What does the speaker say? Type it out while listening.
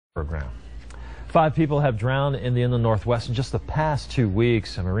Program. 5 people have drowned in the inland Northwest in just the past 2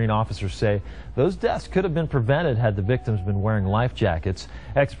 weeks. And Marine officers say those deaths could have been prevented had the victims been wearing life jackets.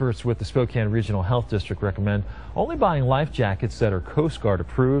 Experts with the Spokane Regional Health District recommend only buying life jackets that are Coast Guard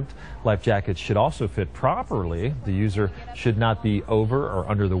approved. Life jackets should also fit properly. The user should not be over or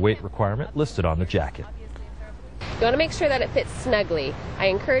under the weight requirement listed on the jacket. You want to make sure that it fits snugly. I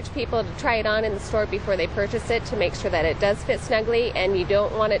encourage people to try it on in the store before they purchase it to make sure that it does fit snugly, and you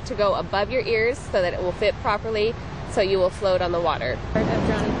don't want it to go above your ears so that it will fit properly so you will float on the water.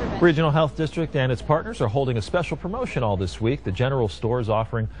 Regional Health District and its partners are holding a special promotion all this week. The general store is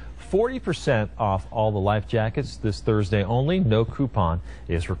offering 40% off all the life jackets this Thursday only. No coupon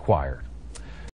is required.